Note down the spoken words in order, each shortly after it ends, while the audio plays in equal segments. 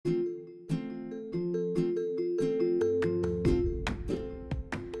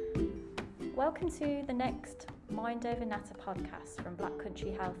Welcome to the next Mind Over Natter podcast from Black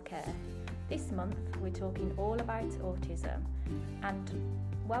Country Healthcare. This month we're talking all about autism, and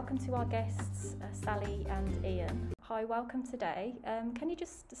welcome to our guests Sally and Ian. Hi, welcome today. Can you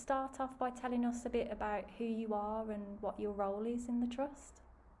just start off by telling us a bit about who you are and what your role is in the trust?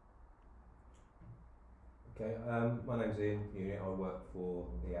 Okay, my name's Ian Unit. I work for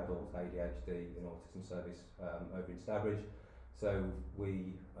the Adult ADHD and Autism Service over in Stourbridge. So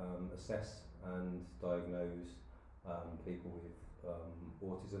we assess and diagnose people with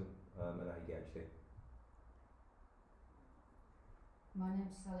autism and ADHD. My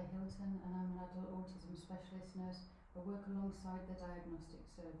name's Sally Hilton and I'm an adult autism specialist nurse. I work alongside the diagnostic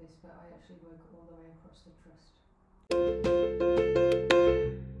service, but I actually work all the way across the trust.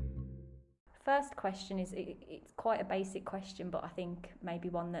 First question is, it's quite a basic question, but I think maybe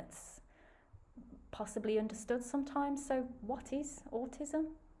one that's possibly understood sometimes. So what is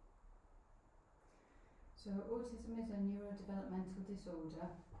autism? So autism is a neurodevelopmental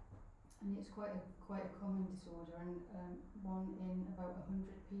disorder, and it's quite a common disorder, and one in about 100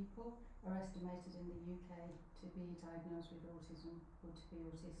 people are estimated in the UK to be diagnosed with autism or to be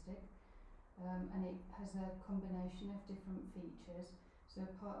autistic. And it has a combination of different features. So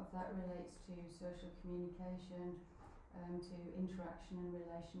part of that relates to social communication, to interaction and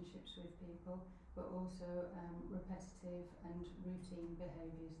relationships with people, but also repetitive and routine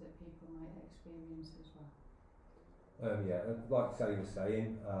behaviours that people might experience as well. Like Sally was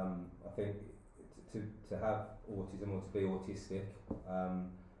saying, I think to have autism or to be autistic,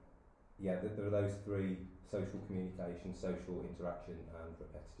 there are those three: social communication, social interaction and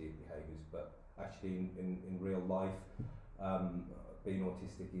repetitive behaviours. But actually in real life, being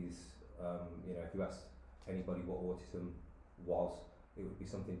autistic is, if you asked anybody what autism was, it would be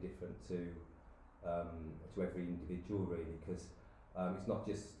something different to every individual, really, because it's not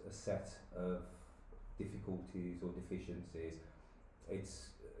just a set of difficulties or deficiencies. It's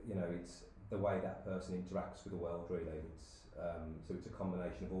the way that person interacts with the world, really. So it's a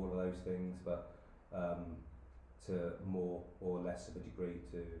combination of all of those things, but to more or less of a degree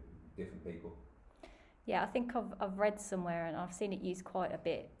to different people. Yeah, I think I've read somewhere, and I've seen it used quite a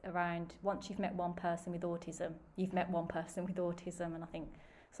bit around, once you've met one person with autism, you've met one person with autism. And I think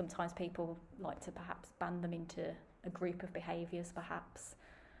sometimes people like to perhaps band them into a group of behaviours, perhaps.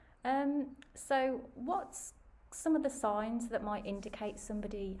 So what's some of the signs that might indicate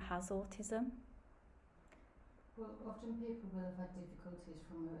somebody has autism? Well, often people will have had difficulties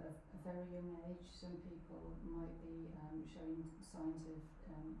from a very young age. Some people might be showing signs of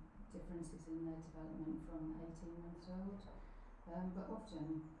differences in their development from 18 months old, but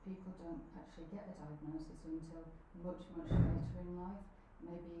often people don't actually get a diagnosis until much later in life,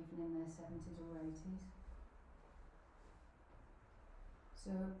 maybe even in their 70s or 80s.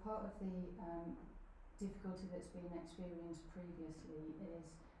 So part of the difficulty that's been experienced previously is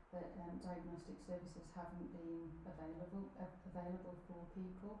that diagnostic services haven't been available for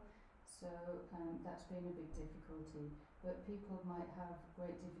people. So that's been a big difficulty. But people might have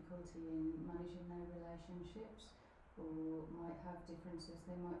great difficulty in managing their relationships, or might have differences.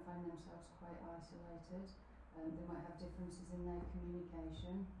 They might find themselves quite isolated. They might have differences in their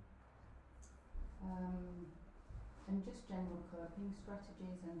communication. And just general coping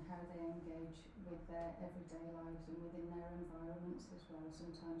strategies and how they engage with their everyday lives and within their environments as well.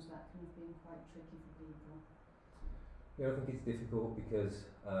 Sometimes that can have been quite tricky for people. Yeah, I think it's difficult because,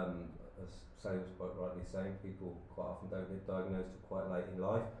 as Sally was quite rightly saying, people quite often don't get diagnosed till quite late in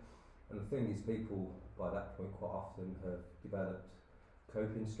life. And the thing is, people by that point quite often have developed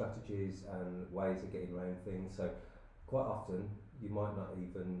coping strategies and ways of getting around things. So quite often you might not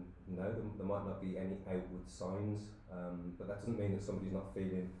even know them. There might not be any outward signs, but that doesn't mean that somebody's not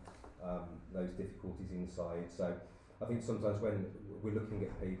feeling those difficulties inside. So I think sometimes when we're looking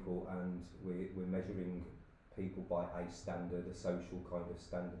at people and we're measuring people by a standard, a social kind of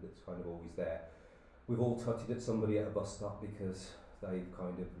standard that's kind of always there, we've all tutted at somebody at a bus stop because they've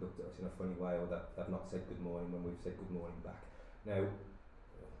kind of looked at us in a funny way, or that they've not said good morning when we've said good morning back. Now,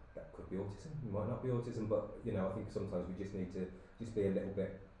 that could be autism, it might not be autism, but I think sometimes we just need to just be a little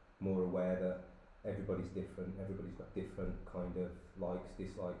bit more aware that everybody's different, everybody's got different kind of likes,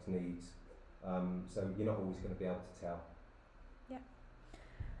 dislikes, needs, so you're not always going to be able to tell. Yeah.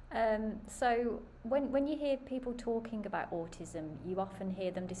 So when you hear people talking about autism, you often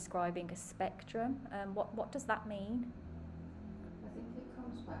hear them describing a spectrum. What does that mean? I think it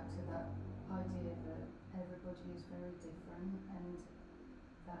comes back to that idea that everybody is very different, and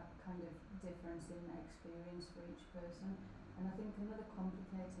that kind of difference in experience for each person. And I think another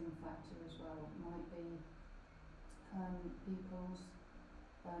complicating factor as well might be people's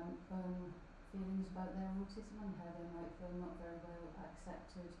own feelings about their autism and how they might feel not very well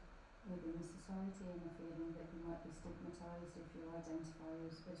accepted within society, and a feeling that you might be stigmatised if you identify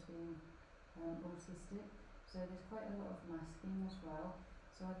as being autistic. So there's quite a lot of masking as well.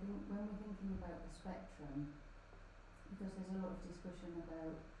 So I think when we're thinking about the spectrum, because there's a lot of discussion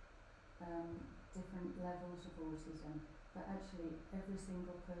about different levels of autism, but actually every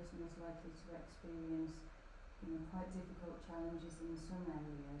single person is likely to experience quite difficult challenges in some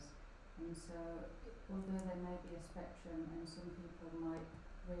areas. And so although there may be a spectrum and some people might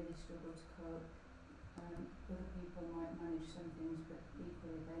really struggle to cope, other people might manage some things, but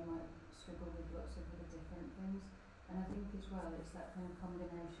equally they might struggle with lots of other different things. And I think as well it's that kind of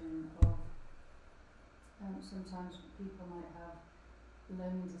combination of sometimes people might have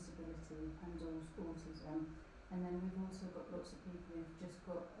learning disability and autism, and then we've also got lots of people who've just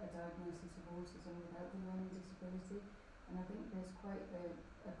got a diagnosis of autism without the learning disability. And I think there's quite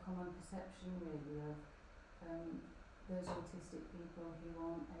a common perception really of those autistic people who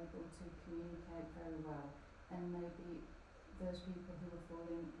aren't able to communicate very well, and maybe those people who are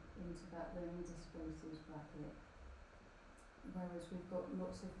falling into that learning disabilities bracket. Whereas we've got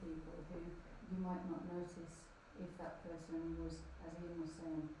lots of people who you might not notice if that person was, as Ian was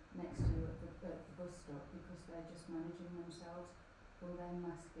saying, next to you at the bus stop, because they're just managing themselves, or they're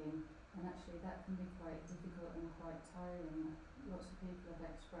masking, and actually that can be quite difficult and quite tiring. Lots of people have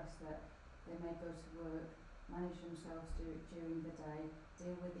expressed that they may go to work, manage themselves during the day,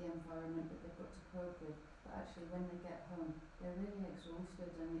 deal with the environment that they've got to cope with, but actually when they get home they're really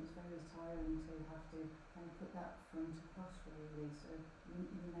exhausted, and it's very tiring to have to kind of put that front across really. So you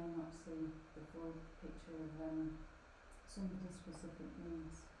may not see the full picture of somebody's specific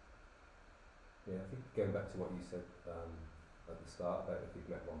needs. Yeah, I think going back to what you said at the start about if you've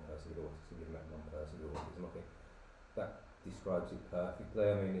met one person with autism, you've met one person with autism, I think that describes it perfectly.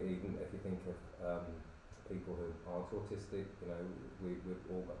 I mean, even if you think of people who aren't autistic, we've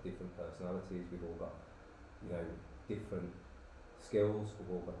all got different personalities, we've all got, different skills,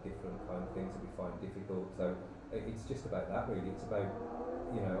 we've all got different kind of things that we find difficult. So it's just about that really. It's about,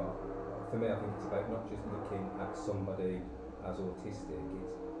 for me I think it's about not just looking at somebody as autistic,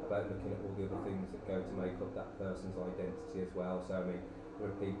 it's about looking at all the other things that go to make up that person's identity as well. So I mean, there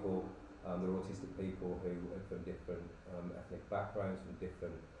are people, there are autistic people who are from different ethnic backgrounds, from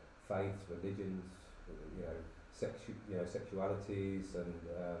different faiths, religions, sexualities, and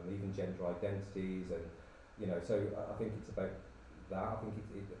even gender identities, and so I think it's about that. I think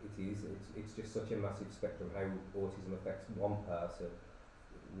it's just such a massive spectrum how autism affects one person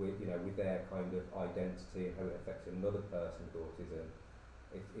with with their kind of identity, and how it affects another person with autism.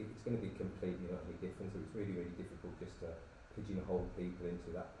 It's going to be completely and utterly different. So it's really, really difficult just to pigeonhole people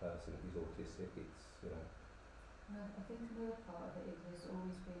into that person who's autistic. I think another part of it has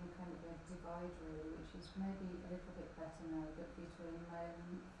always been kind of a divide really, which is maybe a little bit better now, but between male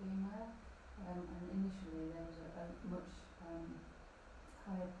and female. And initially there was a much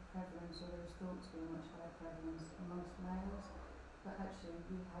higher prevalence, or there was thought to be a much higher prevalence amongst males, but actually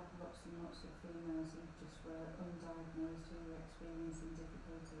we had lots and lots of females who just were undiagnosed, who were experiencing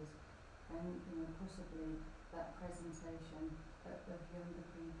difficulties, and possibly that presentation of younger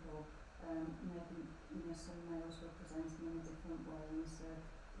people, maybe some males were presenting in a different way, and so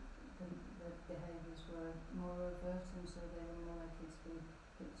the behaviours were more overt, and so they were more likely to be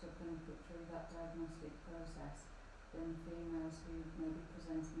picked up and put through that diagnostic process than females who may be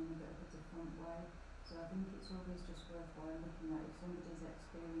presenting in a bit of a different way. So I think it's always just worthwhile looking at if somebody's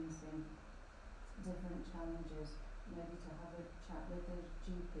experiencing different challenges, maybe to have a chat with a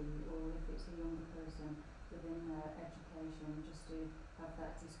GP, or if it's a younger person within their education, just to have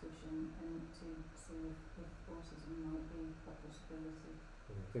that discussion and to see if autism might be a possibility.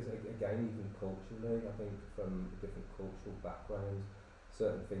 Because again, even culturally, I think from different cultural backgrounds,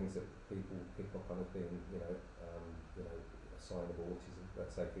 certain things that people pick up on as being, a sign of autism.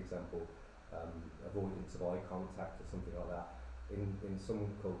 Let's say, for example, avoidance of eye contact or something like that. In some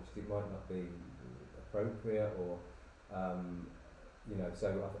cultures, it might not be appropriate, or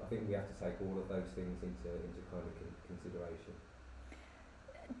So I think we have to take all of those things into kind of consideration.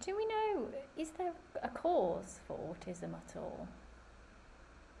 Do we know, is there a cause for autism at all?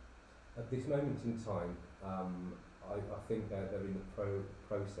 At this moment in time, I think they're in the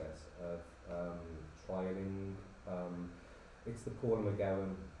process of trialling. It's the Paula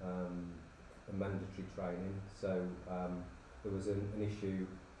McGowan mandatory training. So there was an issue,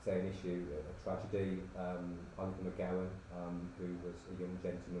 a tragedy. Oliver McGowan, who was a young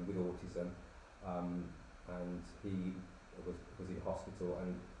gentleman with autism, and he was in hospital,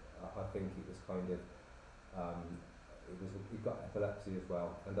 and I think it was kind of he got epilepsy as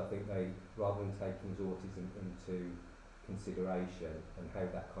well, and I think they, rather than taking his autism into consideration and how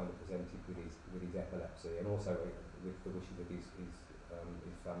that kind of presented with his epilepsy, and also with the wishes of his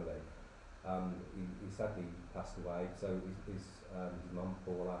family, he sadly passed away. So his mum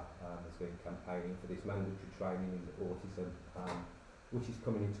Paula has been campaigning for this mandatory training in autism, which is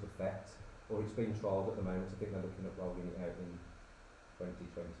coming into effect, or it's being trialled at the moment. I think they're looking at rolling it out in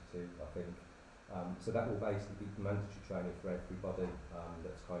 2022, I think. So that will basically be mandatory training for everybody,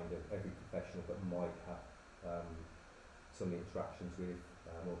 that's kind of every professional that might have some interactions with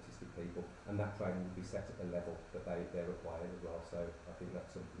autistic people, and that training will be set at the level that they're required as well. So I think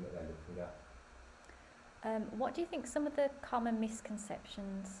that's something that they're looking at. What do you think some of the common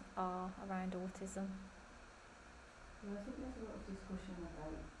misconceptions are around autism? Well, I think there's a lot of discussion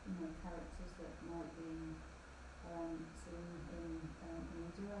about, characters that might be seen in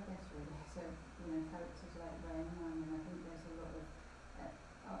media, I guess, really. So, characters like Rain Man, and I think there's a lot of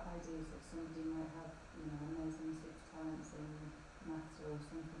ideas that somebody might have, amazing super talents in maths or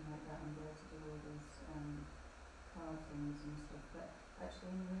something like that, and be able to do all these card things and stuff. But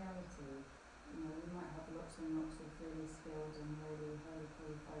actually, in reality, we might have lots and lots of really skilled and really highly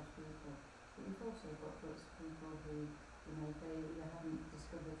qualified people, but we've also got lots of people who, they either haven't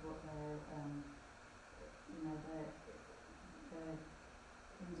discovered what their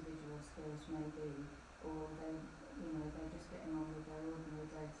individual skills may be, or they're just getting on with their ordinary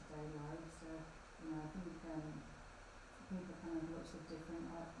day-to-day lives. So, I think people kind of lots of different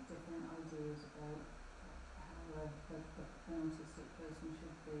ideas about how an autistic person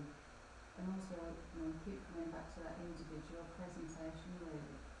should be. And also, keep coming back to that individual presentation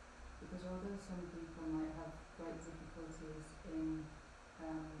really, because although some people might have great difficulties in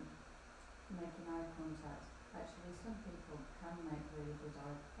making eye contact, actually some people can make really good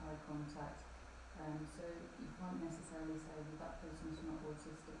eye contact. So you can't necessarily say that that person's not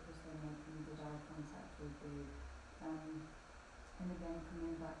autistic because they're making good eye contact with you. And again,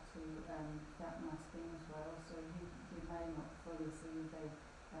 coming back to that masking as well, so you may not fully see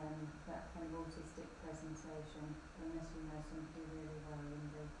that kind of autistic presentation unless you know somebody really well and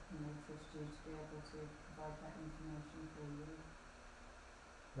they trust you to be able to provide that information for you.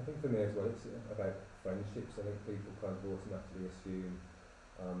 I think for me as well, it's about friendships. I think people kind of automatically assume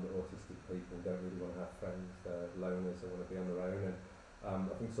that autistic people don't really want to have friends, they're loners, they want to be on their own. And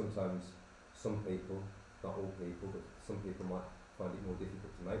I think sometimes some people, not all people, but some people might find it more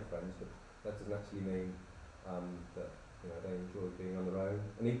difficult to make friends, but that doesn't actually mean that they enjoy being on their own.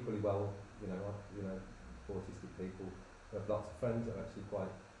 And equally well, autistic people have lots of friends that are actually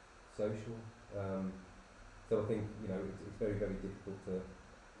quite social. So I think it's very, very difficult to,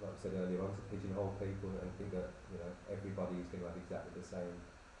 like I said earlier on, to pigeonhole people and think that everybody is going to have exactly the same.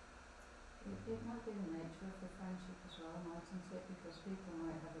 It might be the nature of the friendship as well, mightn't it? Because people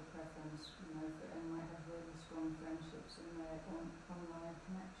might have a preference, and might have really strong friendships in their online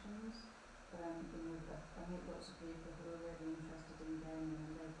connections. I meet lots of people who are really interested in gaming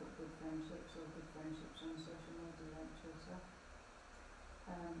and they've got good friendships or good friendships on social media like Twitter.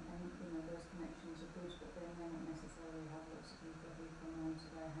 And those connections are good, but they may not necessarily have lots of people who come round to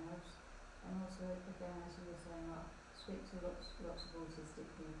their house. And also, again, as you were saying, I speak to lots of autistic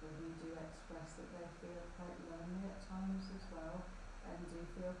people who do express that they feel quite lonely at times as well, and do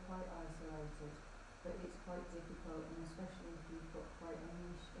feel quite isolated. But it's quite difficult, and especially if you've got quite a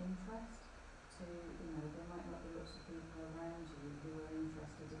niche interest, there might not be lots of people around you who are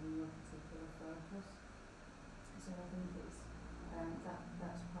interested in your particular focus. So I think it's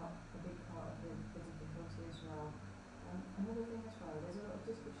that's a big part of the difficulty as well. Another thing as well, there's a lot of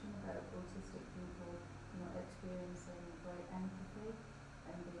discussion about autistic people not experiencing great empathy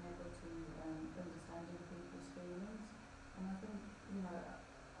and being able to understand other people's feelings. And I think,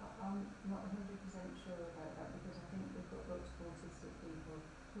 I'm not 100% sure about that, because I think we've got lots of autistic people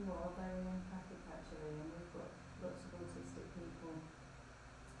who are very empathic actually, and we've got lots of autistic people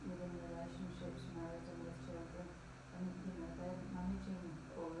within relationships, married and with children, and they're managing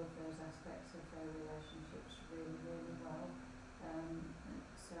all of those aspects of their relationships really, really well.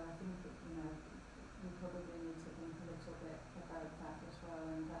 So I think we probably need to think a little bit about that as well,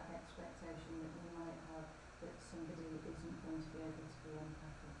 and that expectation that we might have that somebody isn't going to be able to be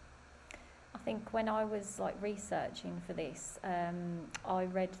empathic. I think when I was researching for this, I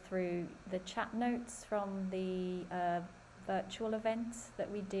read through the chat notes from the virtual event that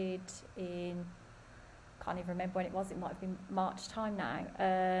we did in, can't even remember when it was, it might have been March time now,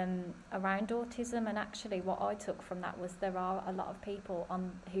 around autism. And actually what I took from that was there are a lot of people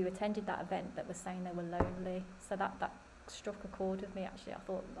who attended that event that were saying they were lonely. So that struck a chord with me actually. I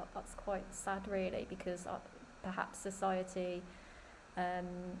thought that's quite sad really, because perhaps society, I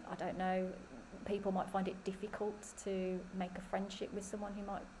don't know, people might find it difficult to make a friendship with someone who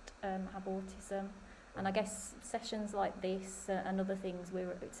might have autism. And I guess sessions like this and other things,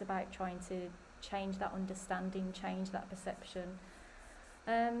 it's about trying to change that understanding, change that perception.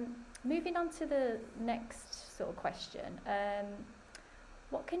 Moving on to the next sort of question.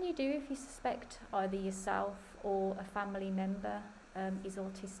 What can you do if you suspect either yourself or a family member is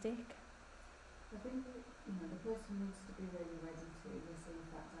autistic? I think the person needs to be really ready to receive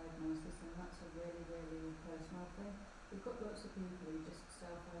that diagnosis, and that's a really, really personal thing. We've got lots of people who just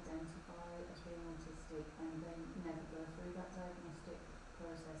self-identify as being autistic and then never go through that diagnostic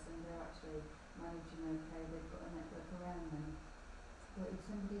process, and they're actually managing okay, they've got a network around them. But if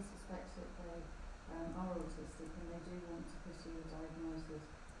somebody suspects that they are autistic and they do want to pursue a diagnosis,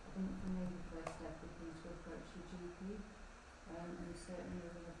 I think for me the first step would be to approach your GP. And certainly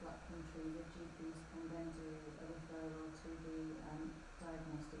within the Black Country, the GPs can then do a referral to the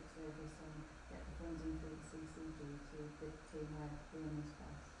diagnostic service and get the funding through the CCG to where being is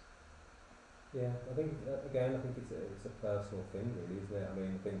best. Yeah, I think it's a personal thing, really, isn't it? I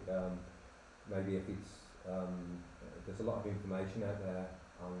mean, I think maybe if it's there's a lot of information out there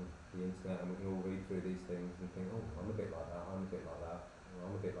on the internet, and we can all read through these things and think, oh, I'm a bit like that, I'm a bit like that,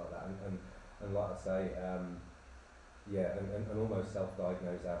 I'm a bit like that, and like I say, and almost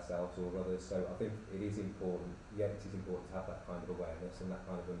self-diagnose ourselves or others. So I think it is important. Yeah, it is important to have that kind of awareness and that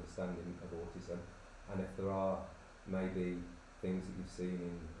kind of understanding of autism. And if there are maybe things that you've seen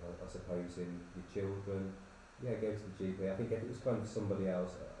in, I suppose, in your children, yeah, go to the GP. I think if it was kind of somebody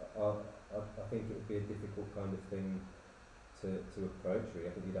else, I think it would be a difficult kind of thing to approach. Really,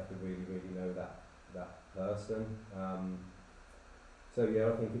 I think you'd have to really, really know that person. So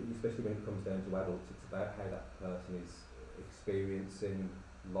yeah, I think especially when it comes down to adults, it's about how that person is experiencing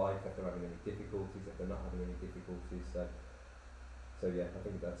life, if they're having any difficulties, if they're not having any difficulties. So yeah, I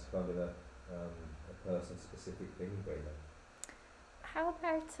think that's kind of a person-specific thing, really. How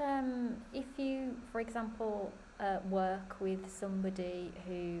about if you, for example, work with somebody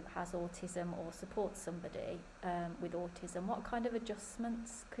who has autism or supports somebody with autism, what kind of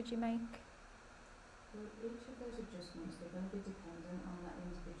adjustments could you make? Well, each of those adjustments, they're going to be dependent on that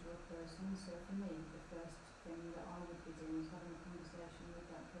individual person. So for me, the first thing that I would be doing is having a conversation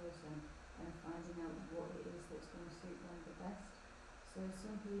with that person and finding out what it is that's going to suit them the best. So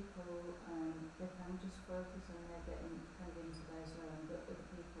some people, they can just focus on their getting kind of into their zone, but other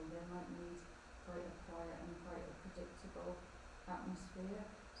people, they might need quite a quiet and quite a predictable atmosphere.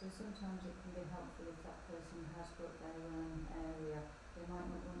 So sometimes it can be helpful if that person has got their own area. They might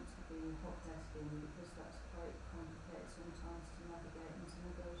not want to be hot desking because that's quite complicated sometimes to navigate and to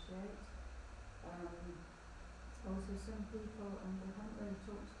negotiate. Also some people, and we haven't really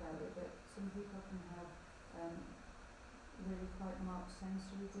talked about it, but some people can have really quite marked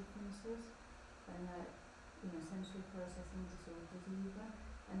sensory differences and sensory processing disorders even.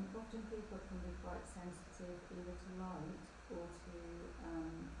 And often people can be quite sensitive either to light or to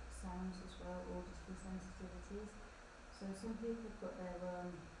sounds as well, auditory sensitivities. So some people have got their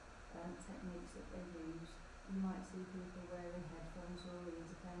own techniques that they use. You might see people wearing headphones or ear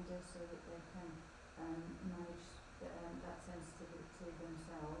defenders so that they can manage that sensitivity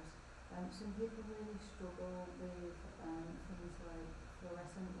themselves. Some people really struggle with things like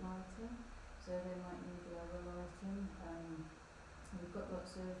fluorescent lighting, so they might need lower lighting. We've got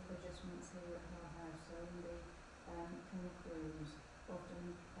lots of adjustments here at our house, so in the clinic rooms,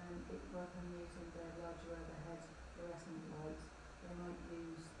 often rather than using the larger overhead fluorescent lights, they might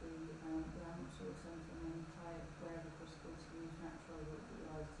use the lamps or something and try wherever possible to use natural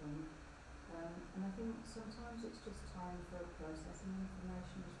lighting. And I think sometimes it's just time for processing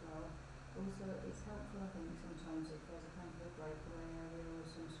information as well. Also, it's helpful, I think, sometimes if there's a kind of a breakaway area or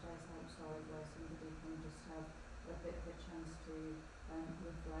some space outside where somebody can just have a bit of a chance to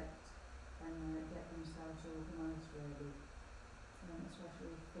reflect and get themselves organised, really.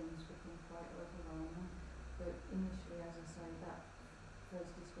 Especially if things become quite overwhelming. But initially, as I say, that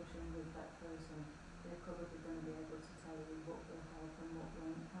first discussion with that person, they're probably going to be able to tell you what will help and what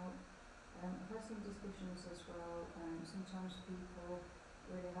won't help. I've had some discussions as well. Sometimes people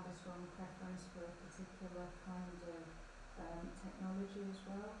really have a strong preference for a particular kind of technology as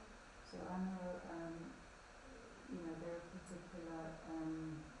well. So I know, there are particular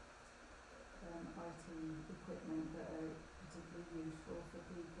IT equipment that are particularly useful for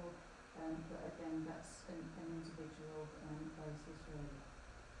people, but again, that's an individual basis, really.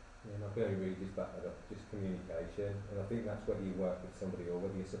 Yeah, and I can only really just back that up, just communication, and I think that's whether you work with somebody or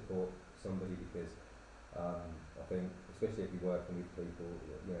whether you support somebody, because I think, especially if you're working with people,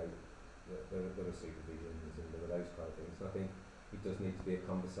 there are supervisions and there are those kind of things. And I think it does need to be a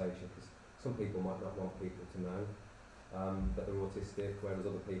conversation, because some people might not want people to know that they're autistic, whereas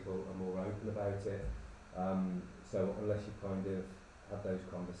other people are more open about it. So unless you kind of have those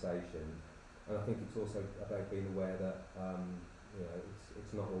conversations, and I think it's also about being aware that you know,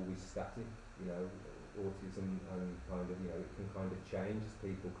 it's not always static. You know, autism and kind of, you know, it can kind of change as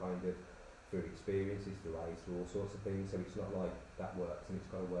people kind of through experiences, through age, through all sorts of things. So it's not like that works and it's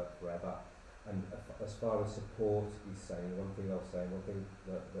got to work forever. And as far as support is saying, one thing I'll say, one thing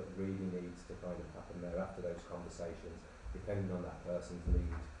that really needs to kind of happen there after those conversations, depending on that person's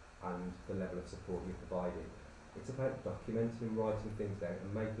need and the level of support you're providing, it's about documenting and writing things down and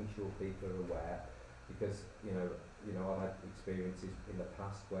making sure people are aware, because you know I've had experiences in the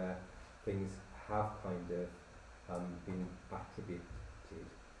past where things have kind of been attributed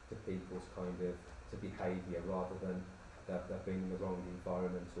to people's kind of to behaviour rather than they've been in the wrong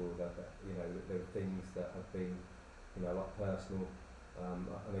environment, or that you know there are things that have been, you know, like personal, and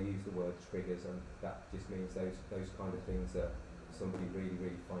I use the word triggers, and that just means those kind of things that somebody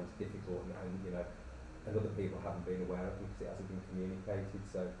really finds difficult, and you know, and other people haven't been aware of because it hasn't been communicated.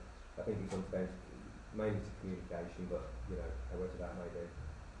 So I think it comes down mainly to communication, but you know, however that may be.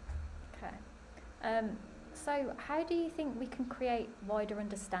 Okay. So how do you think we can create wider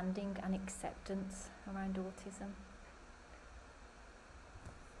understanding and acceptance around autism?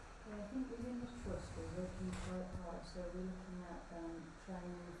 I think within the trust we're working quite hard, so we're looking at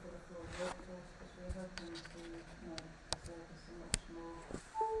training for the full workforce, because we're hoping to, you know, service a much more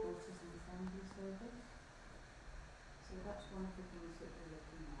autism friendly service. So that's one of the things that we're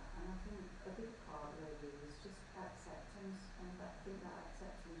looking at, and I think a big part really is just acceptance, and I think that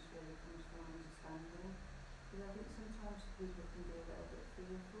acceptance really comes from understanding, because I think sometimes people can be a little bit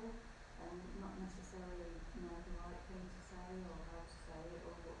fearful and not necessarily know the right thing to say, or how to say it,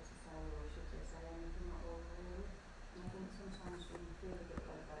 or what to say, or should they say anything at all really. And I think sometimes when you feel a bit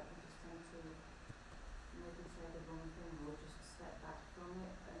like that, you just tend to maybe say the wrong thing, or just step back from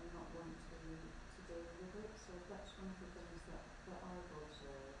it and not want to deal with it. So that's one of the things that I've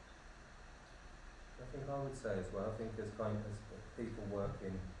observed. I think I would say as well, I think as people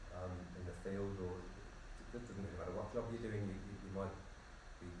working in the field, or it doesn't really matter what job you're doing, you might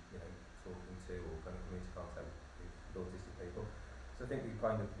be, you know, talking to or kind of coming into contact with autistic people. So I think we've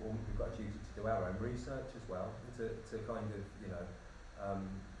got a duty to do our own research as well, and to kind of, we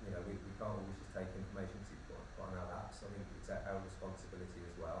can't always just take information to put on our laps. I think it's our responsibility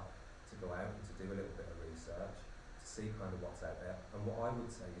as well to go out and to do a little bit of research, to see kind of what's out there. And what I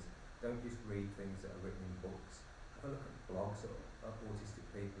would say is, don't just read things that are written in books. Have a look at blogs that autistic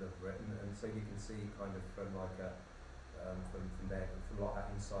people have written, and so you can see kind of from like from like that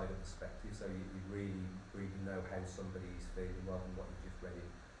insider perspective, so you really know how somebody is feeling rather than what you've just read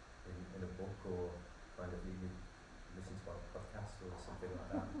in a book, or kind of you listen to a podcast or something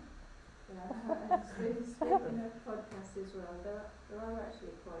like that. Yeah, and speaking of podcasts as well, there are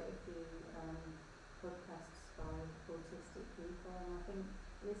actually quite a few podcasts by autistic people, and I think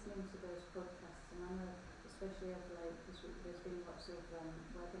listening to those podcasts, and I know especially of late, because there's been lots of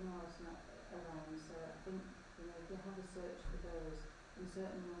webinars around, so I think, you know, if you have a search for those, and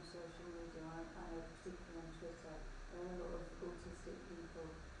certainly on social media, I know particularly on Twitter, there are a lot of autistic people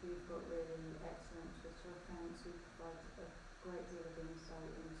who've got really excellent Twitter accounts who provide a great deal of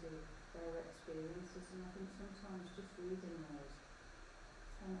insight into their experiences, and I think sometimes just reading those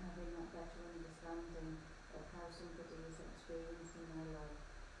and having that better understanding of how somebody is experiencing their life,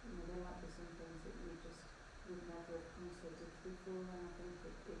 you know, there might be some things that you just would never have considered before, and I think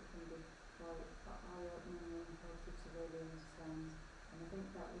it can be quite eye-opening and help you to really understand. And I think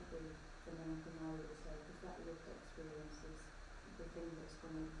that would be the main thing I would say, because that lived experience is the thing that's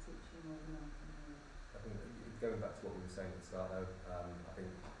going to teach you more than anything else. I think going back to what we were saying at the start though, I think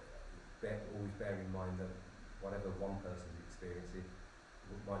always bear in mind that whatever one person's experiencing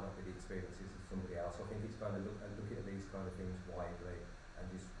might not be the experiences of somebody else. So I think it's kind of looking at these kind of things widely and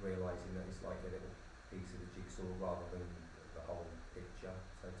just realising that it's like a little piece of the jigsaw rather than the whole picture,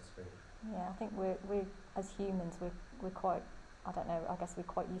 so to speak. Yeah, I think we're as humans we're quite, I don't know, I guess we're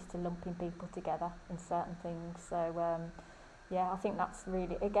quite used to lumping people together in certain things. So yeah, I think that's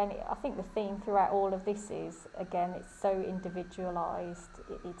really, again, I think the theme throughout all of this is, again, it's so individualised.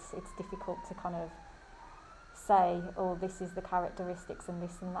 It's difficult to kind of say, oh, this is the characteristics and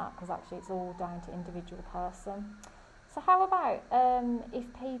this and that, because actually it's all down to individual person. So how about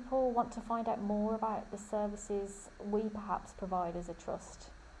if people want to find out more about the services we perhaps provide as a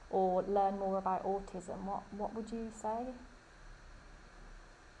trust, or learn more about autism, what would you say?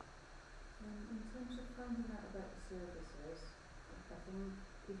 In terms of finding out about the services, I think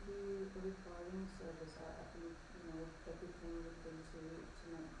if you are requiring service, I think, you know, a good thing would be to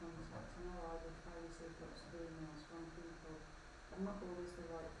make contact. I know I receive lots of emails from people. I'm not always the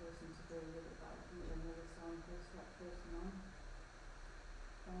right person to deal with it, but I can generally signpost that person on.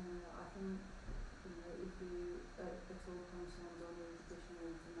 I think, you know, if you are at all concerned or need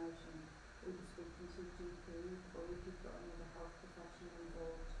additional information, either speaking to GP or if you've got another health professional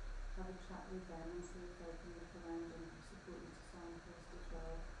involved, have a chat with them and see if they can look around and support you to signpost as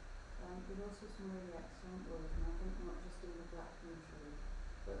well. There's also some really excellent work, and I think not just in the Black Country,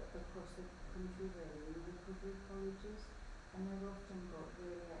 but across the country really, in recovery colleges, and they've often got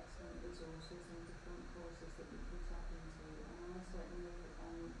really excellent resources and different courses that you can tap into. And I know certainly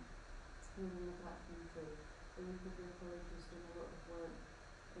here in the Black Country, the recovery college has done a lot of work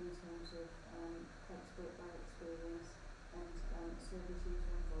in terms of expert by experience and service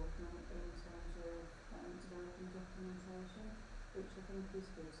user involvement in terms of developing documentation, which I think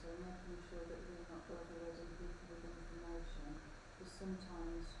is good. So making sure that we're not overloading people with information, because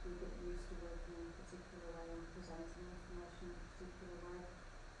sometimes we get used to working in a particular way and presenting information in a particular way,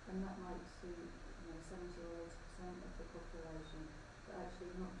 and that might suit, you know, 70 or 80% of the population, but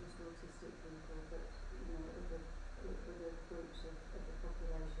actually not just autistic people, but, you know, other groups of the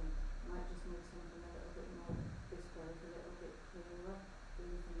population might just need something a little bit more bespoke, a little bit clearer, the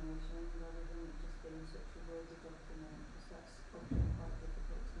information, rather than it just being such a wordy document, because that's often quite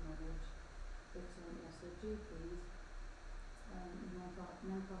difficult to manage. But yeah, so GPs,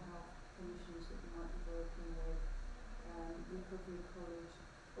 mental health clinicians that you might be working with, recovery college,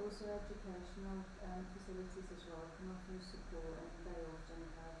 also educational facilities as well can often support, and they often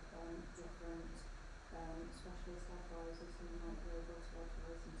have different specialist advisors who might be able to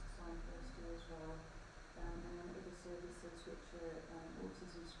advise and to signpost you as well. And then other services which are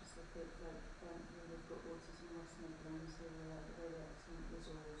autism specific, like we've got Autism West Midlands, who are a really excellent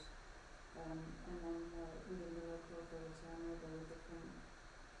resource. And then within the local authority, I know there are different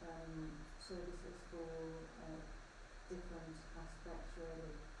services for different aspects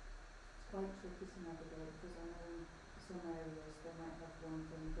really. It's quite tricky to navigate, because I know in some areas they might have one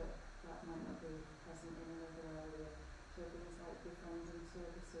thing, but that might not be present in another area. So things like befriending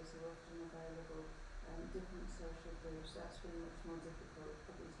services are often available. Different social groups, that's been much more difficult,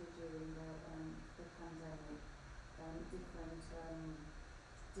 obviously during the pandemic.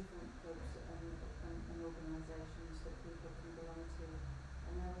 Different clubs and organisations that people can belong to.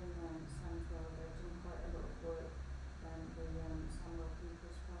 I know in Sandwell they've done quite a lot of work, the Sandwell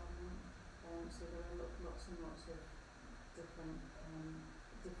People's Parliament, so there are lots and lots of different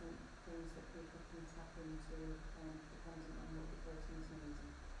things that people can tap into, depending on what the person is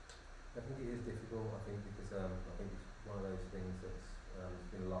needing. I think it is difficult, I think, because I think it's one of those things that's there's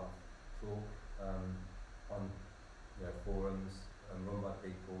been a lot of talk on, you know, forums run by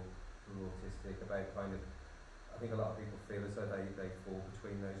people who are autistic about kind of, I think a lot of people feel as though they fall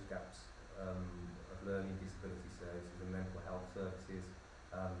between those gaps of learning disability services and mental health services,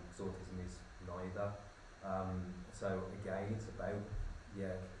 because autism is neither. So again, it's about,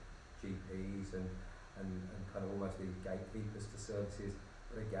 yeah, GPs and kind of almost the gatekeepers to services.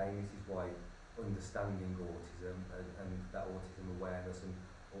 But again, this is why understanding autism and that autism awareness and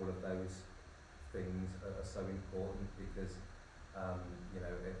all of those things are so important, because you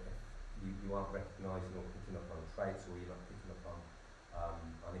know, if you aren't recognising or picking up on traits, or you're not picking up on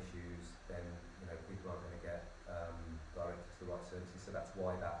issues, then, you know, people aren't going to get directed to the right services. So that's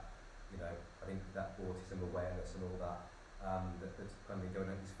why that, you know, I think that autism awareness and all that that's kind of been going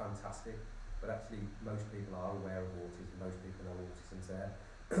on is fantastic. But actually, most people are aware of autism, most people know autism's there,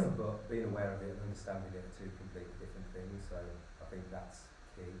 but being aware of it and understanding it are two completely different things. So I think that's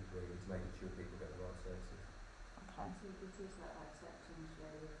key, really, to making sure people get the right services. Okay. So it is that acceptance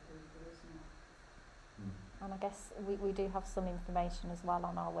really of people, isn't it? And I guess we do have some information as well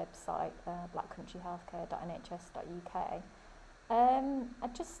on our website, blackcountryhealthcare.nhs.uk.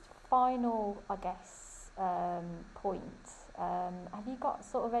 Just final, I guess, point. Have you got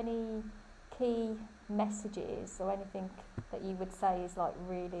sort of any key messages or anything that you would say is like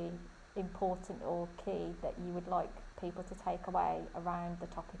really important or key that you would like people to take away around the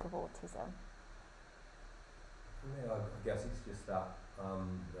topic of autism? Yeah, I guess it's just that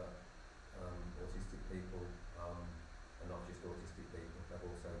autistic people are not just autistic people. They've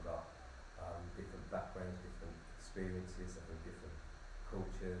also got different backgrounds, different experiences, different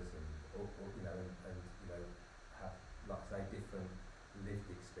cultures, and you know, and you know, have, like I say, different lived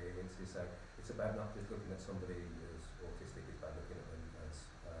experiences. So it's about not just looking at somebody as autistic, it's about looking at them as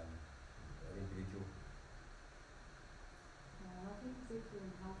an individual. Yeah, I think particularly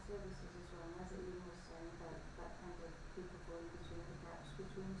in health services as well, and as Ian was saying about that kind of people falling between the gaps, which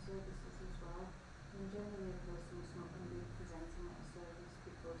between services as well. And generally a person is not going to be presenting at a service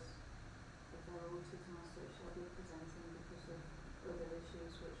because of their autism or such. They'll be presenting because of other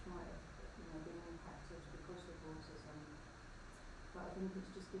issues which might have, been impacted because of autism. But I think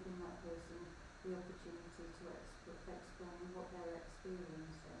it's just giving that person the opportunity to explain what they're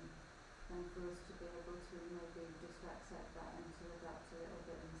experiencing, and for us to be able to maybe just accept that and to adapt a little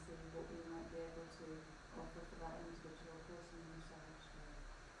bit and see what we might be able to offer for that individual person themselves.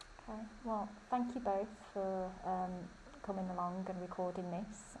 Okay, well, thank you both for coming along and recording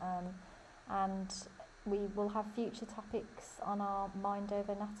this, and we will have future topics on our Mind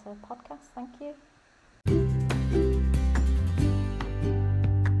Over Natter podcast. Thank you.